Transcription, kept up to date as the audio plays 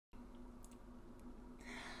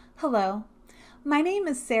Hello, my name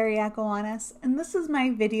is Sarah Yakawonis, and this is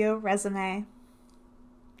my video resume.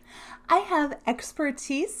 I have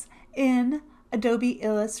expertise in Adobe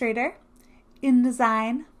Illustrator,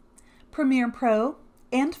 InDesign, Premiere Pro,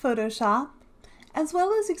 and Photoshop, as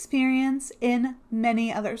well as experience in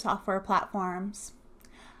many other software platforms.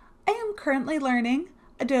 I am currently learning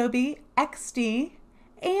Adobe XD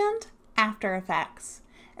and After Effects,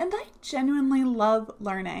 and I genuinely love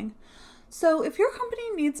learning. So if your company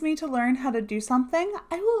needs me to learn how to do something,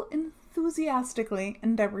 I will enthusiastically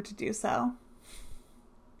endeavor to do so.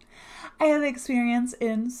 I have experience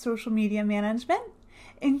in social media management,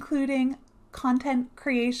 including content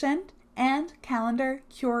creation and calendar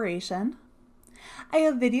curation. I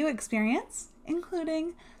have video experience,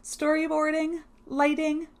 including storyboarding,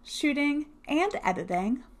 lighting, shooting, and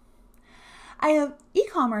editing. I have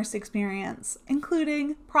e-commerce experience,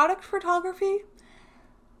 including product photography,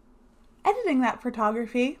 editing that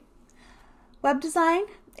photography, web design,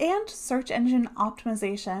 and search engine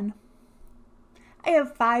optimization. I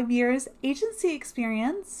have 5 years agency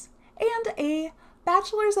experience and a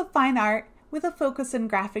Bachelor's of Fine Art with a focus in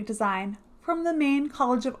graphic design from the Maine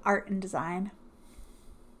College of Art and Design.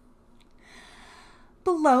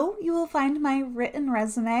 Below you will find my written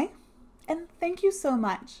resume, and thank you so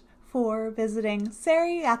much for visiting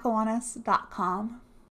sarahyakowonis.com.